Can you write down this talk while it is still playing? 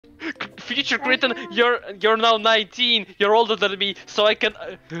Future Crichton, you're now 19. You're older than me, so I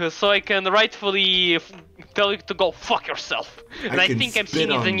can rightfully tell you to go fuck yourself. And I can think I'm spit seeing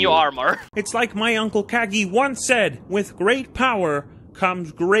the on new you. armor. It's like my Uncle Kagi once said, with great power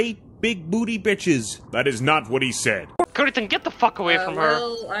comes great big booty bitches. That is not what he said. Crichton, get the fuck away from her.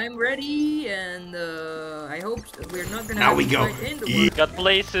 Well, I'm ready, and I hope we're not gonna Now have we to go. fight in the world. Got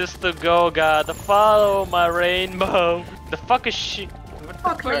places to go, gotta follow my rainbow. The fuck is she?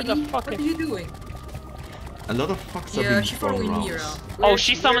 Fuck, Where the lady, fuck what is- are you doing? A lot of fucks are Yeah, being she's thrown following around. me around. Oh, Where is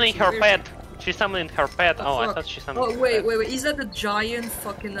she's she? summoning Where her is she? pet. She's summoning her pet. Oh, I Fuck. thought she's summoning Oh, her wait, pet. is that the giant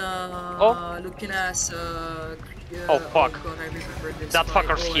fucking, Oh. looking ass, Oh, fuck. Oh, God, I remember this That fight.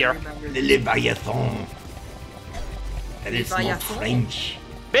 fucker's Oh, I here. remember The this. Leviathan. And it's not Leviathan? French.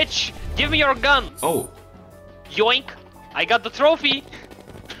 Bitch, give me your gun. Oh, Yoink. I got the trophy.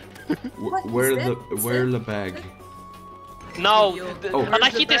 What is where that? the bag? No, Yo, Oh. where's the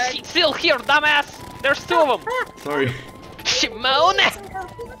Anahita bag? is still here, dumbass. There's two of them. Sorry. Shimone.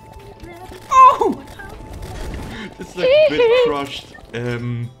 Oh! It's like a bit crushed. Okay,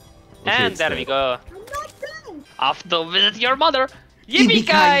 And it's there dead. we go. Off to visit your mother. Yippee-ki-yay.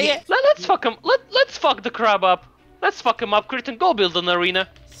 Yippee-ki-yay! Let's fuck him. Let's fuck the crab up. Let's fuck him up, Crichton. Go build an arena.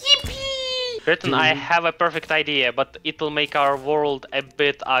 Yippee! Crichton, I have a perfect idea, but it'll make our world a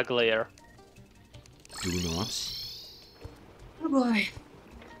bit uglier. Do not. Oh boy.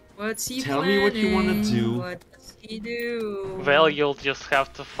 What's he Tell me what you wanna planning? do. What does he do? Well, you'll just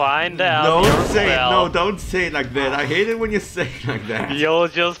have to find out Don't say it. No, yourself. don't say it like that. I hate it when you say it like that. You'll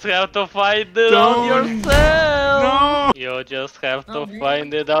just have to find it out Don't. yourself. No! You just have to Oh, man.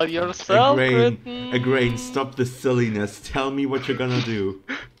 find it out yourself, Crichton. Agrain, stop the silliness. Tell me what you're gonna do.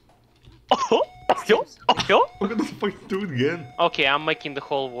 Oh, yo, yo. I'm gonna fucking do it again. Okay, I'm making the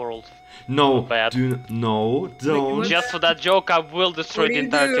whole world. No, Bad. no, don't. what? Just for that joke, I will destroy What the do you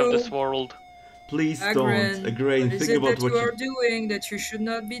entirety of do? this world. Please Agrin, don't. Agrain, what is think it about that what you are doing that you should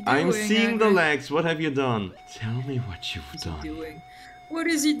not be doing? I'm seeing the Agrin? legs. What have you done? Tell me what you've What's he done. doing? What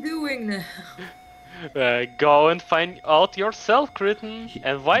is he doing now? Go and find out yourself, Crichton.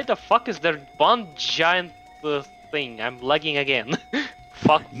 And why the fuck is there one giant thing? I'm lagging again.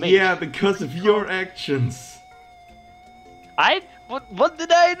 Fuck me. Yeah, because of your actions. What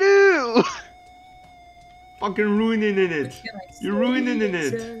did I do? Fucking ruining it. Can I You're say ruining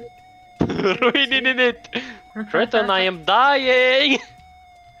it. Ruining it. Crichton, I am dying.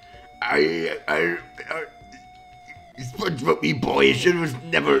 I SpongeBob, me boy, I should have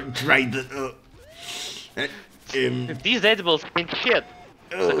never tried that. These edibles ain't shit.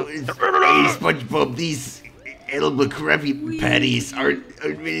 Hey, SpongeBob, these edible Krabby Patties aren't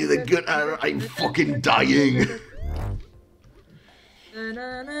really that good. I'm fucking dying.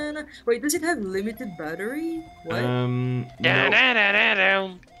 Na-na-na-na. Wait, does it have limited battery? What? No.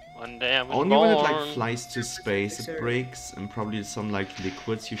 One day I was Only when it like born. flies to space it breaks, and probably some like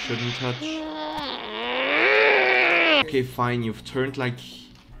liquids you shouldn't touch. Okay, fine, you've turned like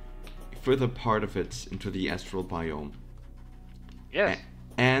further part of it into the astral biome. Yes,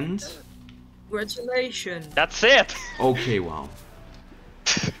 And Congratulations. that's it. okay, wow.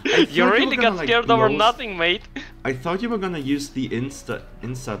 You really got scared over nothing, mate. I thought you were gonna use the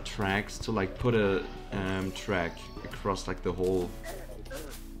Insta tracks to like put a track across like the whole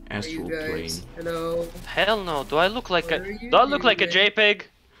Are you astral guys? plane. Hello. Hell no. Do I look like What are you Do I look like a doing? JPEG?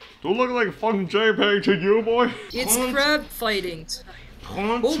 Don't look like a fucking JPEG to you, boy. It's crab fighting.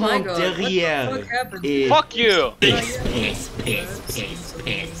 Prends Oh my ton god. What the derrière fuck happened? et Fuck you.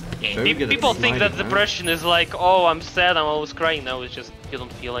 Very good at People think that sliding, huh? depression is like, oh, I'm sad, I'm always crying. No, it's just you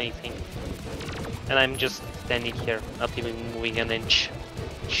don't feel anything. And I'm just standing here, not even moving an inch,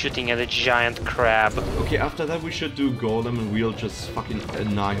 shooting at a giant crab. Okay, after that we should do Golem and we'll just fucking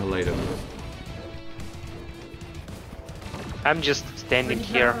annihilate him. I'm just standing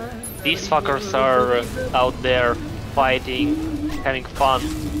here. These fuckers are out there fighting, having fun,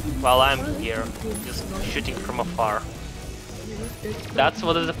 while I'm here, just shooting from afar. That's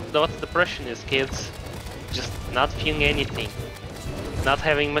what depression is, kids. Just not feeling anything, not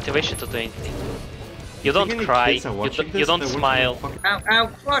having motivation to do anything. You don't Think any cry, kids are watching you this? don't They're watching smile, the fucking- Ow, ow,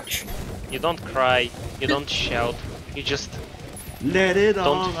 clutch. you don't cry, you don't shout, you just Let it don't,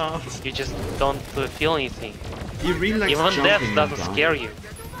 all out. you just don't feel anything. He really likes Even jumping death and doesn't down. scare you.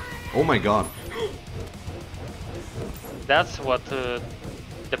 Oh my god. That's what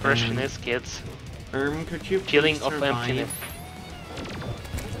depression is, kids. Could you Feeling please of survive? emptiness.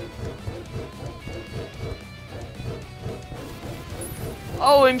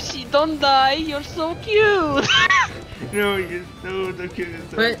 Oh, MC, don't die, you're so cute! No, don't kill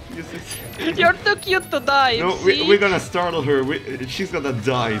yourself. But- You're too cute to die. No, see? we're gonna startle her. She's gonna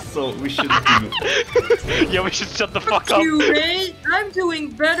die, so we shouldn't do it. Yeah, we should shut the fuck Fuck up. you, mate! I'm doing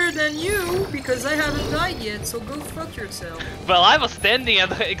better than you because I haven't died yet, so go fuck yourself. Well, I was standing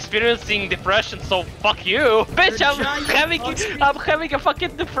and experiencing depression, so fuck you, bitch. The I'm giant having a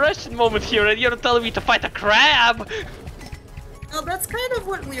fucking depression moment here, and you're telling me to fight a crab. Well, that's kind of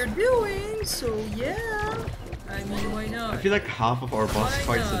what we're doing, so yeah. I mean, why not? I feel like half of our boss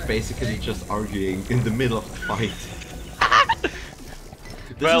Why fights not? is basically just arguing in the middle of the fight.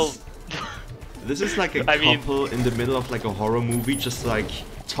 This is like a I mean- couple in the middle of like a horror movie, just like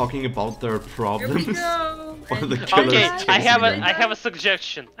talking about their Here we problems. go! While the And killer Okay, is I have chasing them. I have a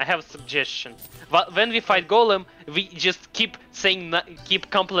suggestion. But when we fight Golem, we just keep saying, keep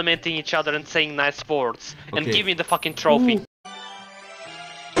complimenting each other and saying nice words, and Okay. give me the fucking trophy.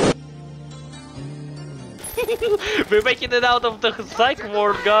 We're making it out of the psych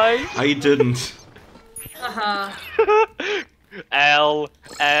ward, guys. I didn't. Haha. L.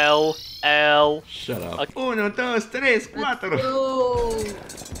 Shut up. Okay. 1, 2, 3, 4. Oh,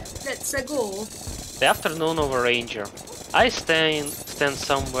 let's go. The afternoon of a ranger. I stand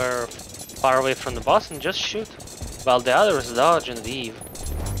somewhere far away from the boss and just shoot, while the others dodge and weave.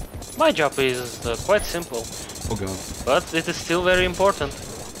 My job is quite simple, Oh god. but it is still very important.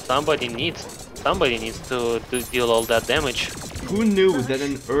 Somebody needs to deal all that damage. Who knew that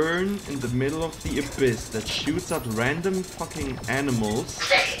an urn in the middle of the abyss that shoots out random fucking animals?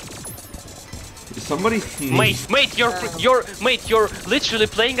 Somebody sneezed. Mate, you're literally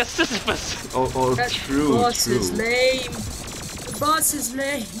playing a Sisyphus. Oh, That true, boss true. is lame. The boss is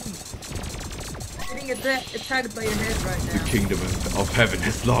lame. Getting attacked by a head right The now. kingdom of heaven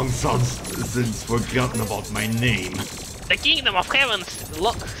has long since forgotten about my name. The kingdom of heaven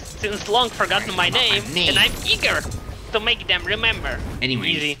since long forgotten my name, and I'm eager to make them remember.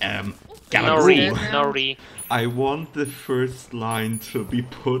 Easy. No Calamity. re, no re. I want the first line to be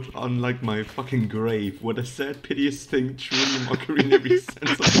put on like my fucking grave. What a sad, piteous thing, truly mockery in every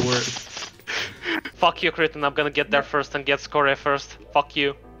sense of the word. Fuck you, Kritten. I'm gonna get there first and get Score first. Fuck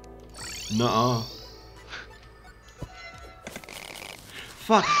you. Nuh-uh.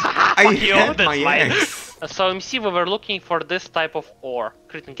 Fuck, I you, had that's my mine. axe. So MC, we were looking for this type of ore.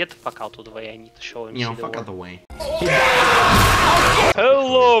 Kritten, get the fuck out of the way. I need to show MC You know, the fuck ore. out the way.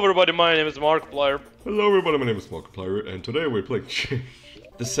 Hello, everybody. My name is Markiplier. Hello everybody, my name is Markiplier, and today we're playing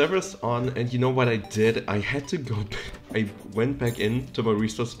The server's on, and you know what I did? I had to go I went back into my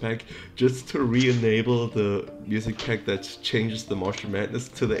resource pack just to re-enable the music pack that changes the Martial Madness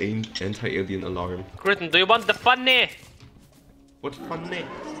to the anti-alien alarm. Kritten, do you want the funny? What funny?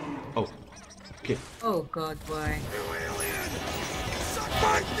 Oh, okay. Oh god, why?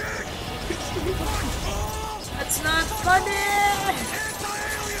 That's not funny!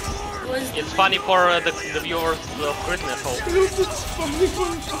 It's funny for the viewers of Kritten at home. It's funny for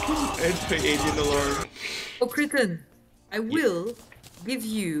fucking anti-alien alarm. Oh, Kritten, I will give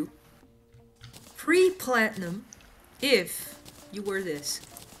you free platinum if you wear this.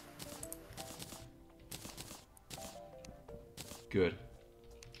 Good.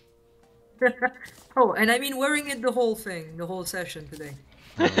 Oh, and I mean wearing it the whole thing, the whole session today.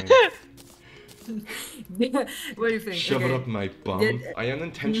 What do you think? Shove it Okay. up my bum. Did- I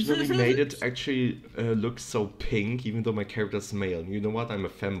unintentionally made it actually look so pink, even though my character's male. You know what? I'm a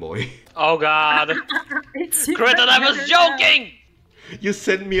femboy. Oh god. It's Kritten, I was joking! You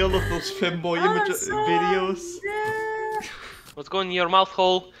sent me all of those femboy videos. Yeah. What's going in your mouth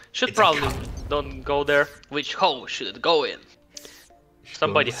hole? Should It's a probably cup. don't go there. Which hole should it go in? Should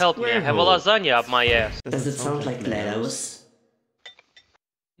Somebody go help me, I square have a hole. lasagna up my ass. Does it sound like Letos?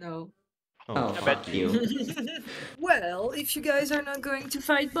 No. Oh, I fuck bet. you. Well, if you guys are not going to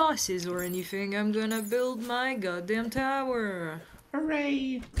fight bosses or anything, I'm gonna build my goddamn tower.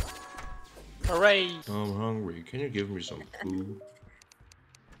 Hooray! Hooray! I'm hungry. Can you give me some food?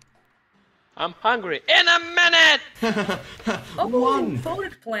 I'm hungry. In a minute! Oh, One.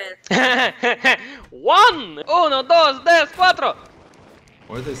 forward plant. 1, 1, 2, 3, 4.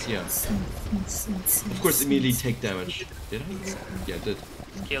 Or this, yeah. Of course, immediately take damage. Did I? Yeah, I did.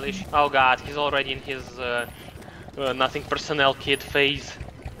 Killish. Oh god, he's already in his nothing personnel kit phase.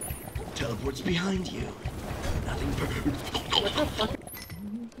 Teleport's behind you. Nothing.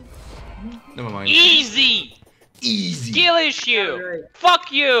 Never mind. Easy! Easy. Killish you! Alright.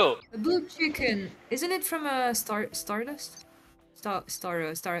 Fuck you! A blue chicken. Isn't it from a Stardust?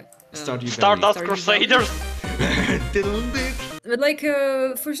 Stardew Valley. Stardust Stardew Crusaders! But like,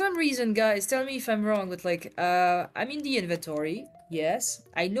 for some reason, guys, tell me if I'm wrong, but like, I'm in the inventory, Yes,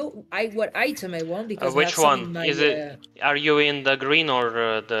 I know what item I want because I Which have some in one? my. Is it? Are you in the green or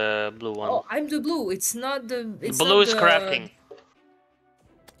the blue one? Oh, I'm the blue. It's not the. It's Blue not is the... crafting.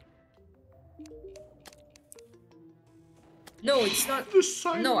 No, it's not. The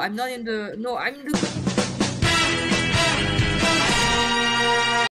silence. No, I'm not in the. No, I'm in the.